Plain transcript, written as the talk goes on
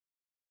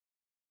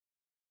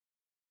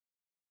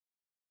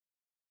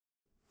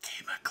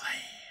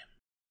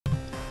Acclaim.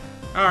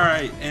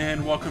 Alright,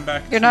 and welcome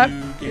back You're to not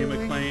Game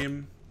doing...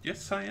 Acclaim.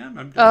 Yes, I am.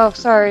 I'm Oh,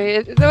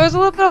 sorry. There was a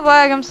little bit of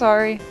lag, I'm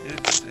sorry.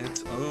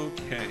 It's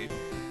okay.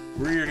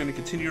 We're going to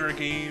continue our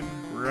game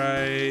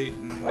right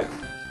now.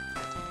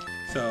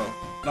 So,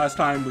 last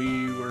time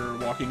we were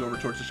walking over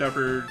towards the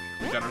shepherd.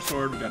 We got our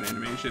sword, we got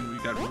animation,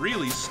 we got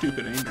really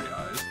stupid angry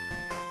eyes.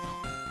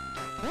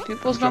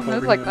 Pupils don't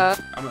move like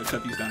that. I'm going to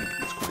cut these down and get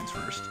these coins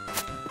first.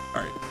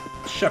 Alright,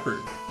 shepherd,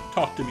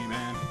 talk to me,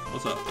 man.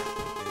 What's up?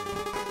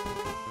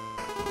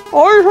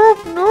 I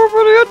hope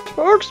nobody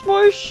attacks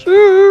my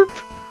sheep.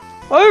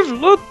 I've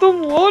let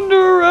them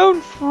wander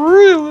around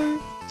freely.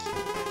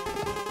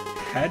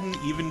 Hadn't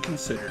even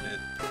considered it.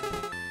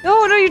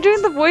 No, you're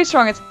doing the voice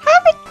wrong. It's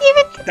haven't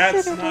even considered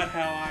That's it. not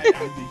how I am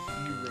the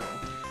hero.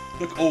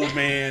 Look, old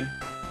man.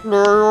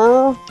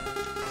 No.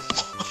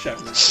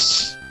 Shepherd.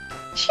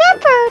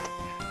 Shepherd!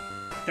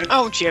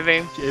 Oh,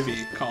 Jivvy.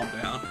 Jivvy, calm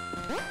down.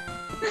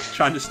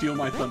 Trying to steal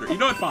my thunder. You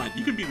know what? Fine.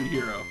 You can be the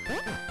hero.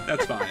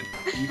 That's fine.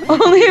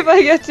 Only if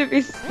I get to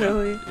be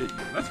silly.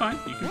 That's fine.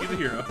 You can be the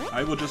hero.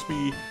 I will just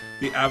be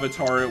the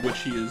avatar at which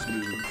he is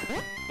moved.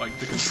 Like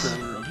the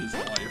controller of his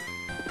life.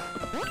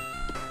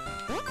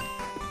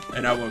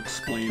 And I will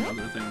explain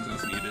other things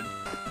as needed.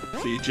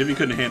 See, Jivvy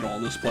couldn't handle all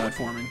this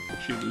platforming.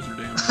 She'd lose her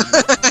damn mind.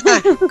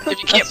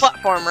 Jivvy can't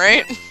platform,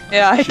 right?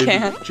 Yeah, I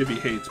can't. Jivvy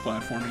hates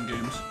platforming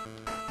games.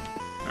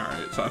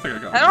 Alright, so I think I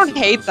got I don't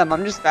hate them,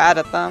 I'm just bad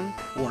at them.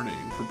 Warning.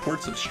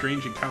 Reports of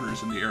strange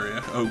encounters in the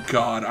area. Oh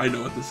god, I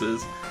know what this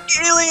is.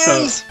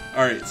 Aliens! So,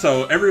 alright,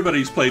 so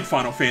everybody's played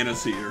Final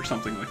Fantasy or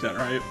something like that,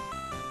 right?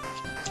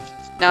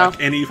 No.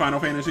 Like any Final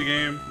Fantasy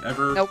game,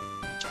 ever? Nope.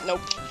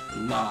 Nope.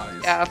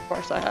 Lies. Yeah, of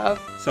course I have.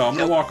 So I'm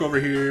gonna walk over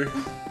here.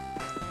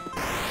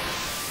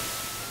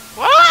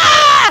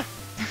 Ah!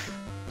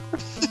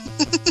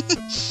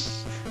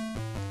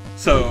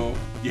 So,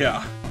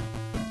 yeah.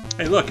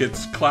 Hey look,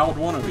 it's Cloud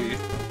Wannabe.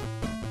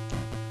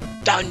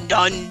 Dun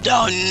dun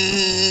dun!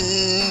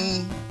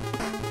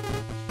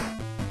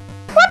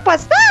 What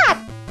was that?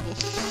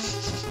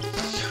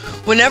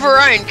 Whenever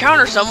I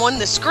encounter someone,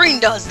 the screen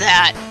does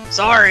that.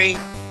 Sorry.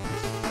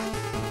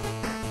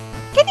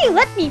 Can you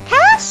let me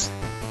pass?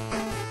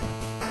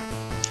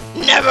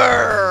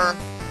 Never!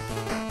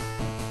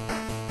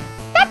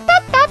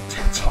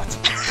 That's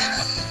awesome.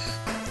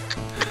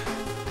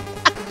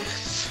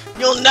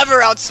 You'll never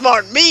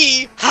outsmart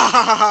me! Ha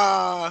ha ha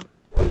ha!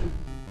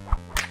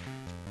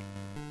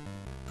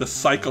 The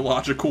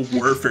Psychological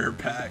Warfare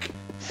Pack.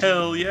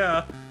 Hell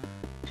yeah.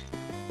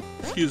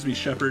 Excuse me,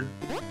 Shepard.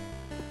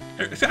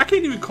 See, I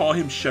can't even call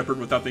him Shepard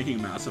without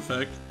thinking Mass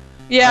Effect.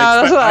 Yeah,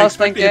 that's what I was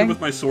expect to hit him thinking.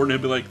 with my sword and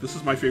he'd be like, this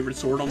is my favorite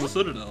sword on the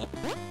Citadel.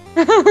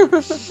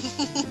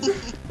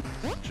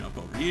 Jump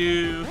over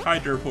you. Hi,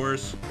 Derp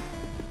Horse.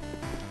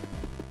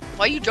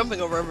 Why are you jumping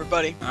over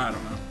everybody? I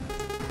don't know.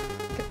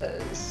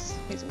 Because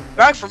he's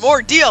Back for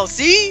more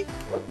DLC!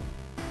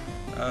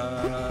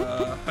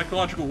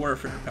 Psychological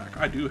Warfare Pack.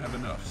 I do have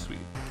enough. Sweet.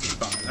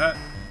 Buy that.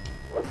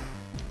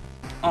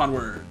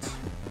 Onwards.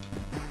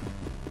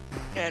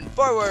 And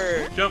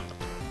forward! Jump.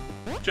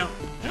 Jump.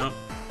 Jump.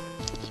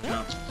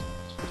 Jump.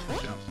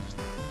 Jump.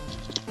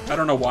 I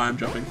don't know why I'm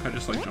jumping. I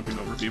just like jumping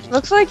over people.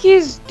 Looks like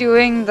he's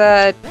doing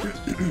that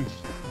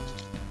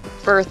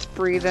birth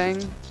breathing.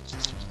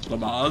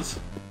 Lamaze.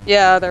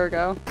 Yeah, there we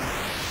go.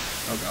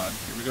 Oh god.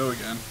 Here we go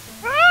again.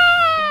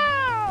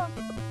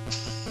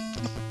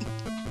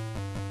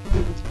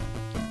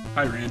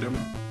 Hi, random.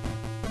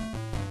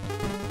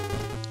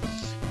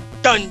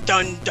 Dun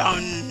dun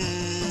dun!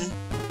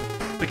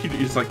 I think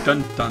he's like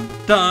dun dun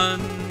dun.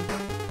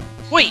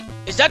 Wait,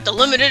 is that the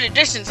limited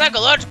edition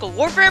Psychological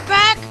Warfare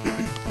Pack?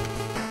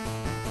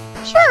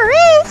 Sure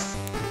is!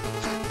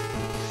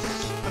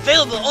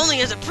 Available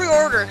only as a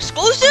pre-order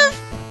exclusive?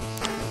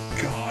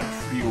 God,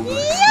 pre-order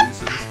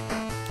exclusive.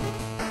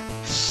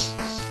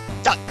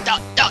 Dun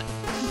dun dun!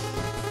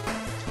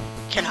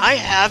 Can I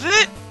have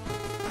it?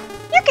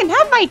 You can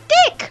have my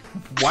dick!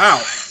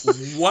 Wow.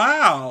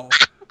 Wow.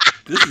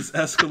 This is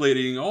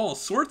escalating all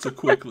sorts of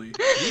quickly.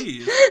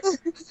 Jeez.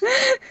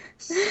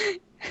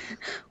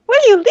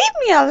 Will you leave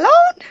me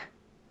alone?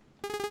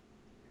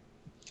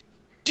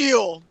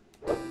 Deal!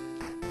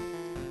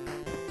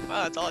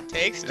 Wow, that's all it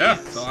takes? Yeah,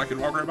 Jesus. so I can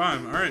walk right by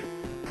him. Alright.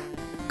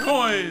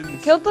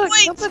 Coins! Kill the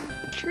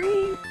Wait.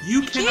 tree.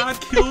 You cannot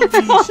kill I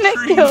these wanna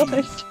kill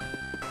trees!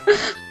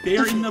 this.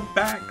 They're in the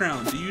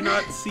background. Do you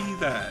not see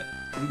that?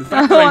 And the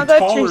fact I that I'm want that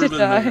tree taller to than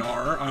die. they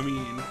are, I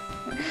mean...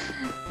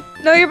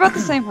 No, you're about the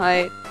same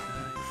height.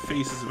 Your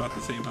face is about the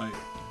same height.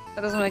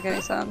 That doesn't make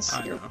any sense.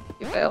 I know.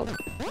 You failed.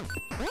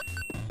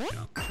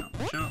 Jump, jump,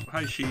 jump.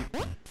 Hi, sheep.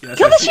 Yes,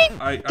 Kill I the see- sheep!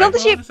 I- Kill the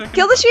hold on sheep! a second.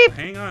 Kill the sheep!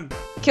 Hang on.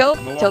 Kill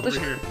I'm gonna the walk over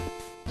sheep. here.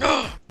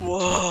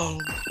 Whoa!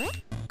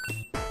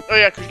 Oh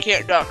yeah, cause you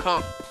can't duck,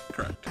 huh?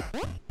 Correct.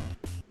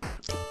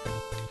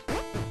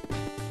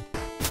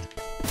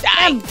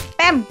 Die!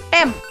 Bam!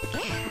 Bam!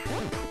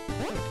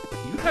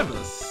 You have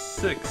a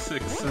sick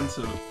sense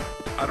of...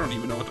 I don't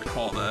even know what to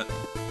call that.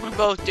 We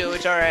both do,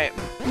 it's alright.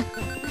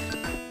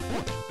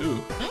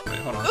 Ooh. Wait,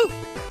 hold on. Ooh.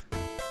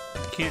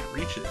 I can't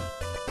reach it.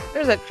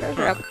 There's a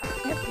treasure up.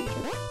 Can't reach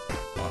it.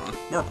 Hold on.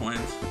 More coins.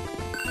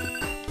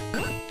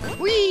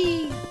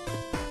 Whee!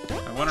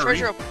 I want to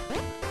Treasure reach. up.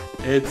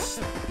 It's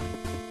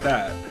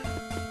that.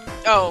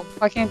 Oh.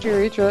 Why can't you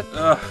reach it?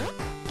 Ugh.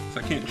 'Cause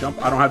I can't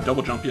jump. I don't have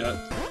double jump yet.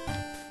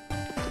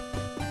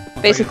 Once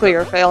I Basically, get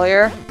your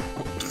failure.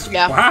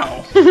 Yeah.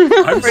 Wow.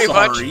 I'm Pretty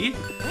much. sorry.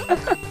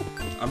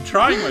 I'm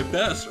trying my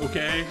best,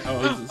 okay? Oh,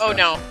 this is Oh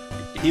no.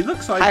 He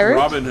looks like Pirate?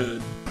 Robin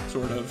Hood,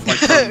 sort of. Like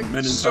from Men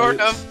in Sort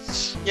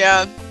Tights. of.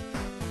 Yeah.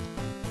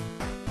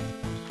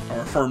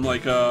 Or from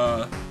like,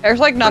 Eric's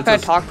like not gonna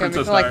Princess- talk to him.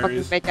 Princess He's gonna like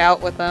Diaries. fucking make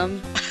out with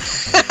him.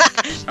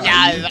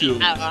 How you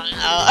doing?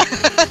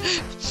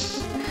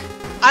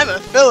 I'm a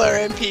filler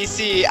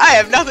NPC. I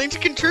have nothing to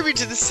contribute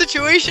to the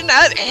situation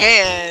at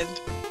hand.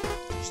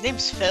 His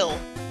name's Phil.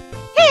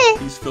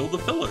 He's Phil the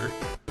Filler.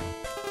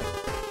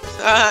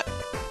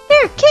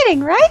 You're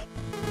kidding, right?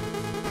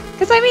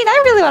 Because I mean,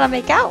 I really want to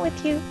make out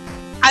with you.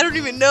 I don't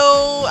even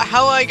know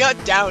how I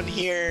got down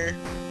here.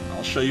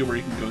 I'll show you where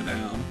you can go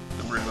down.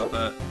 Don't worry about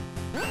that.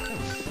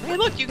 Hey,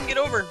 look, you can get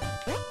over.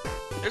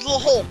 There's a little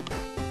hole.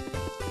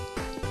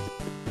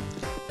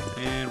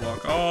 And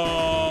walk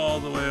all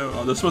the way over.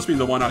 Oh, this must be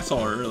the one I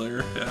saw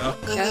earlier. Yeah.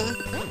 Yeah.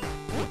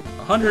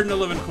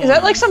 111 coins. Is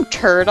that like some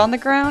turd on the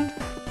ground?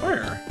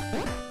 Where?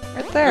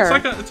 Right there.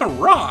 It's like it's a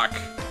rock.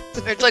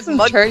 It's like Some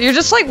mud. turd. You're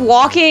just like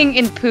walking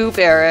in poop,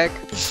 Eric.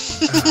 That's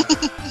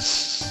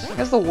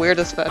the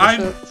weirdest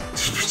I'm.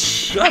 fetish.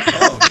 Shut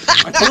up.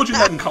 I told you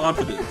that in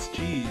confidence.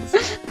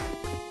 Jeez.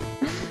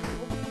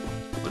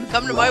 What is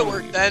Come to my wrong work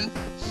with you? then.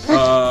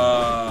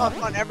 Have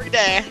fun every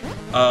day.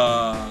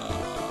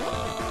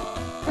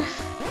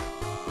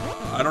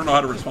 I don't know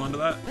how to respond to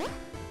that.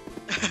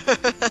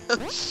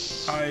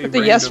 Hi, With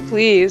the yes, random-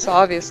 please,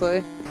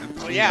 obviously.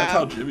 Oh, yeah. That's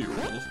how Jivvy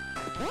rolls.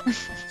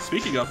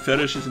 Speaking of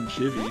fetishes and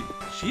Jivvy,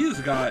 she has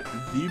got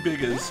the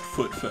biggest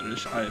foot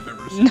fetish I have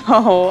ever seen.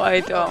 No,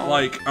 I don't.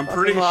 Like, I'm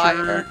pretty Liar.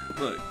 sure.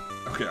 Look,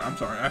 okay, I'm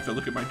sorry. I have to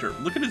look at my derp.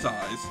 Look at his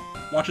eyes.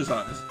 Watch his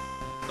eyes.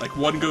 Like,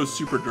 one goes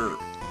super derp.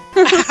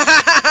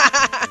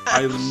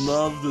 I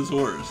love this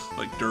horse.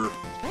 Like, derp.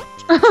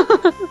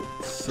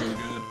 So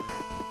good.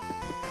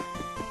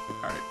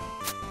 Alright.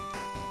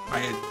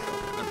 Okay,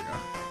 there we go.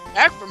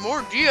 Back for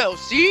more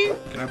DLC?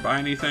 Can I buy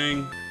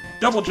anything?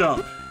 Double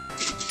jump!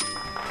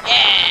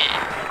 Yeah!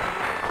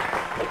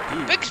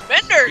 Dude, Big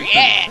spender,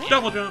 yeah!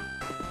 double jump!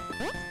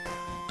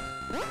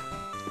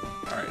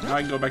 Alright, now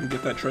I can go back and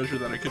get that treasure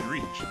that I couldn't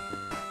reach.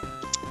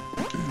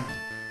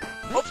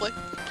 Hopefully.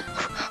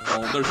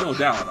 Well, there's no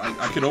doubt.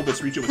 I could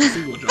almost reach it with a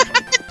single jump.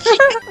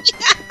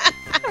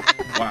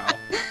 Wow.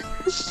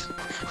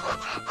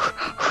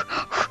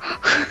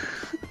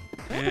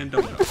 And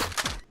double jump.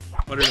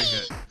 What did I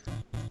get?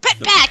 Pet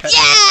The pack, pet-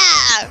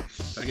 yeah!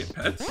 Did I get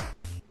pets?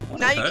 What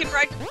Now are you pets? can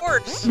ride the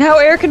horse. Now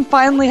Eric can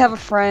finally have a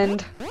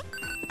friend.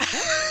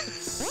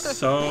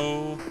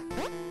 So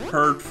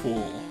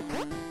hurtful.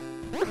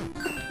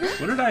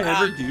 What did I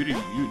ever do to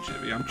you,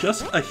 Jivvy? I'm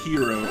just a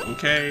hero,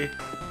 okay?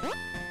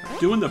 I'm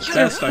doing the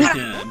best I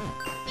can.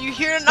 You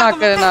hear Not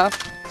good enough.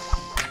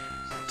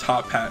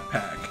 Top hat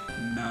pack.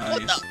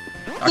 Nice.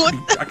 What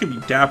I can be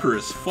dapper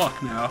as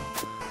fuck now.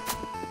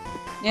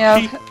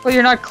 Yeah, well,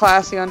 you're not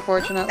classy,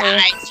 unfortunately.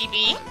 Alright,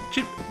 CB.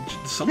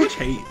 So much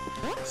hate.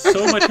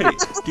 So much hate.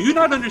 Do you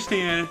not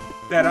understand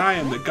that I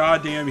am the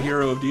goddamn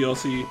hero of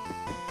DLC?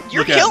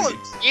 You're Look at killing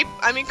me. Steve.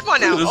 I mean, come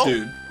on now. Look at this Oh,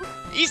 dude.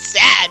 he's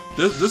sad.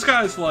 This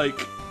guy's like,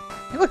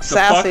 You look the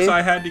sassy. fucks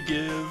I had to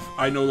give,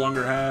 I no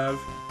longer have.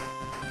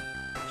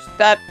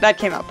 That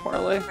came out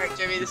poorly. Alright,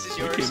 Jimmy, this is It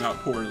yours. came out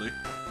poorly.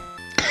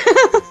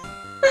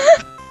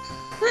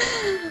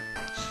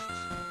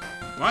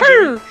 Come on,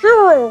 Hey,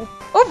 hero!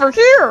 Over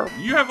here!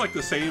 Jimmy. You have like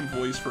the same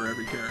voice for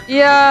every character.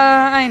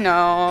 Yeah, I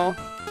know.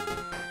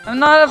 I'm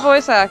not a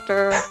voice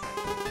actor.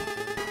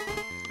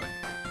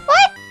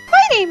 What?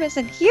 My name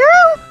isn't Hero?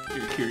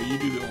 Here, Kira, you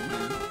do the old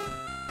man.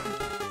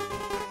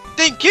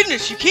 Thank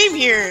goodness you came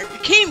here. You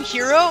came,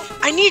 hero.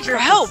 I need your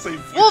help. Same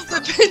voice. Wolves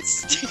have been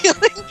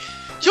stealing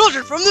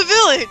children from the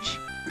village.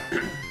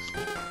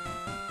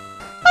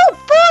 Oh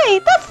boy,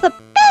 that's the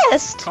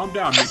best! Calm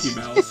down, Mickey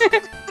Mouse.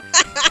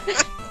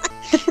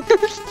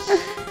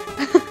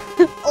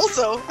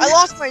 Also, I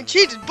lost my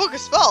enchanted book of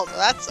spells. So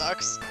that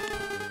sucks.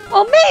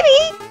 Well, maybe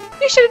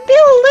you should be a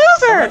I'll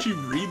loser! let you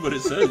read what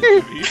it says,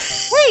 Jimmy.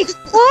 Wait,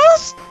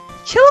 wolves?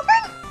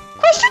 Children?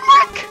 Question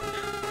mark?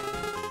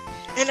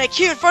 And I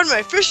can't find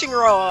my fishing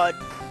rod.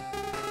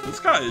 This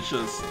guy is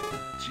just...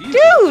 Jesus.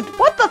 Dude,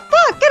 what the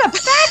fuck? Get a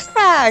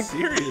backpack!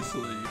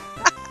 Seriously.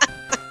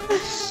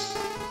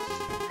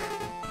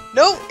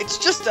 No, it's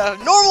just a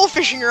normal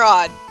fishing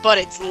rod, but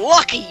it's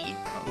lucky.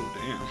 Oh,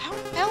 damn. How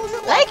the hell is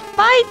it Like lucky?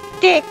 my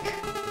dick.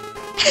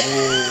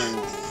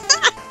 Oh.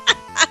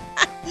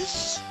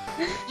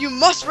 You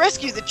must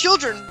rescue the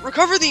children,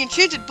 recover the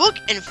enchanted book,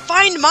 and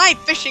find my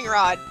fishing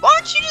rod. Why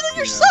don't you do that Yeah.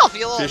 yourself,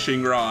 you little...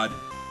 Fishing rod.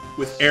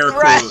 With air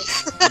Right.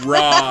 quotes.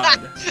 Rod.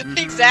 Mhm.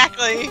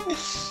 Exactly.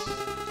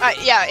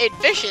 Yeah, it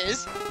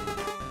fishes.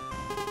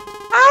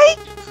 I... ...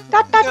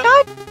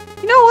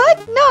 You know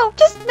what? No,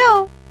 just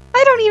no.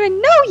 I don't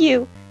even know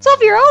you.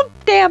 Solve your own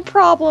damn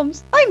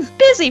problems. I'm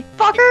busy,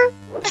 fucker.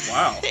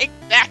 Wow.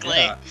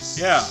 Exactly.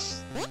 Yeah.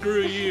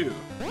 Screw you.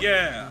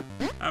 Yeah.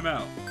 I'm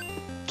out.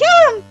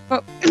 Kill him.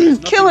 Oh,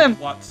 kill him.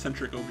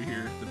 Plot-centric over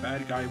here. The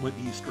bad guy went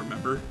east,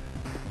 remember?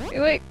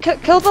 Wait,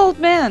 kill the old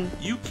man.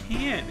 You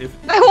can't. If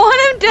I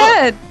want him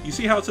dead. Look, you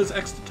see how it says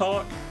X to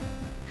talk?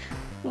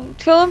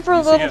 Kill him for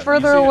a little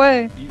further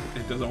away.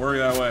 It doesn't work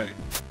that way.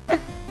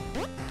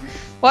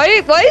 Why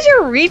is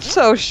your reach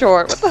so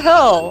short? What the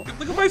hell?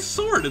 Look at my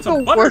sword. It's a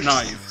The butter worst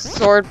knife.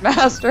 sword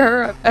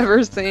master I've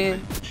ever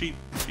seen. Cheat.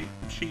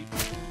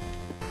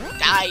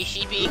 Die,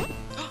 sheepy.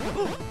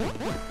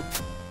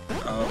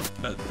 Oh,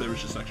 there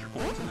was just extra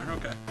coins in there.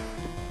 Okay.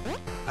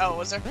 Oh,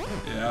 was there?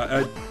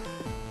 Yeah,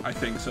 I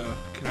think so.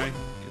 Can I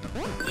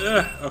get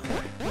up?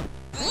 Okay.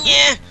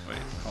 Yeah. Wait,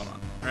 hold on.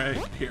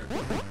 Right here.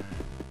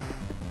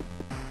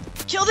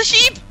 Kill the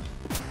sheep.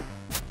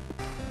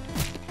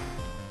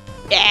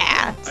 Yeah,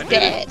 I it's did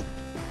dead. it.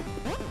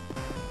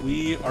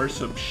 We are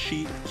some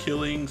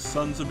sheep-killing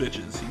sons of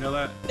bitches. You know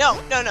that? No,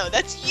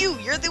 that's you.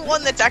 You're the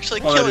one that's actually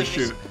Oh, killing that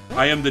is true.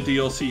 I am the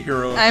DLC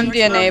hero. Of I'm the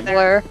sheep.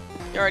 enabler.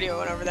 You already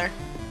went over there.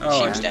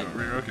 Oh, Sheep's I dead. did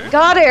over here. Okay.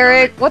 God,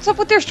 Eric, what's up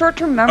with your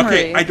short-term memory?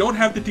 Okay, I don't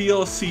have the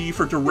DLC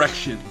for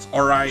directions.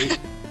 All right.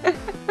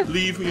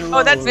 Leave me alone.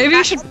 Oh, that's Maybe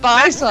you should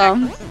buy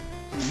some.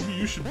 Maybe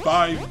you should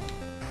buy.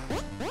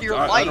 Your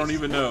I life. don't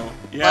even know.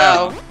 Yeah.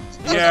 Wow,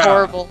 that's Yeah.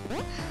 horrible.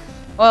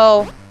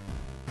 Well,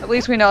 at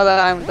least we know that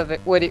I'm the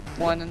witty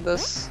one in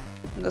this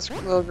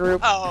little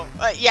group. Oh,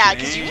 yeah,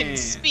 because you Dang. can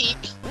speak.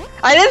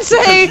 I didn't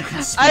say You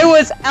can speak. I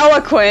was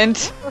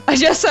eloquent. I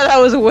just said I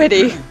was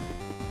witty.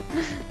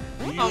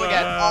 Oh my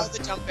god,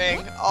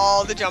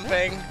 all the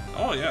jumping.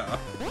 Oh yeah.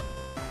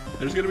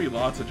 There's gonna be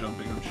lots of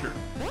jumping, I'm sure.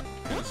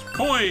 Yes.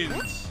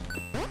 Coins!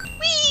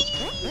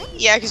 Whee!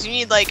 Yeah, because you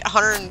need like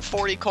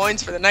 140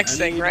 coins for the next I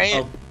thing, need right?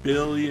 A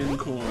billion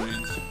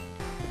coins.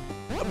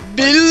 $1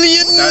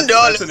 billion.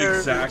 That's an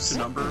exact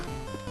number.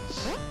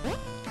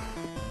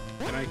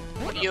 Can I?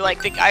 What do you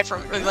like the guy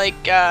from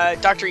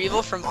Dr.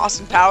 Evil from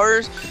Austin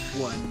Powers?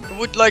 One.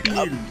 Would like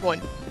up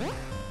Million.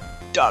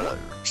 $1.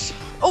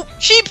 Oh,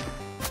 sheep!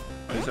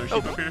 Oh, is there a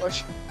sheep up here?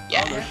 Bush. Oh,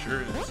 Yeah. there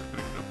sure is. Can I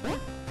get up there?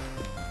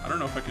 I don't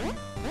know if I can.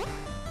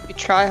 You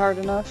try hard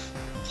enough.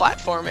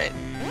 Platform it.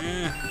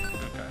 Okay.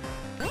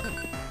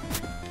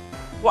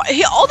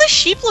 Why, all the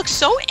sheep look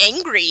so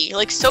angry,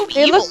 like so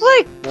They evil. look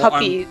like Well,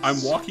 puppies.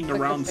 I'm walking Like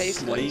around their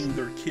faces. slaying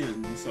their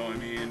kin, so I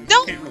mean,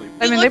 No. can't really.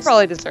 I mean, they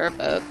probably deserve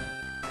it.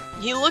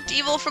 He looked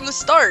evil from the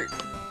start.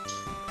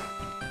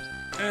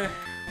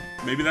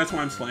 Maybe that's why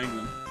I'm slaying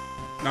them.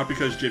 Not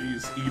because Jivvy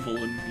is evil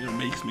and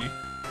makes me.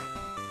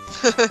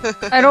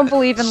 I don't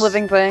believe in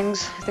living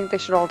things. I think they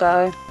should all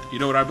die. You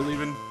know what I believe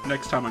in?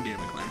 Next time on Game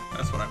Acclaim.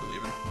 That's what I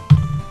believe in.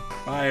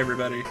 Bye,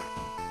 everybody.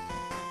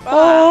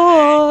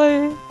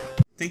 Bye.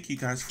 Thank you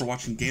guys for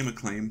watching Game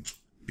Acclaim.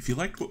 If you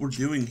liked what we're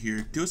doing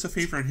here, do us a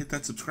favor and hit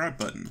that subscribe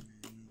button.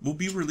 We'll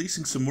be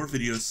releasing some more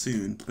videos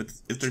soon, but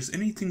if there's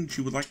anything that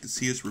you would like to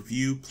see us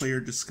review, play,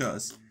 or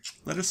discuss,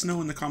 let us know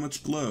in the comments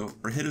below,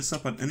 or hit us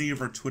up on any of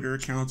our Twitter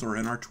accounts or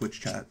in our Twitch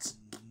chats.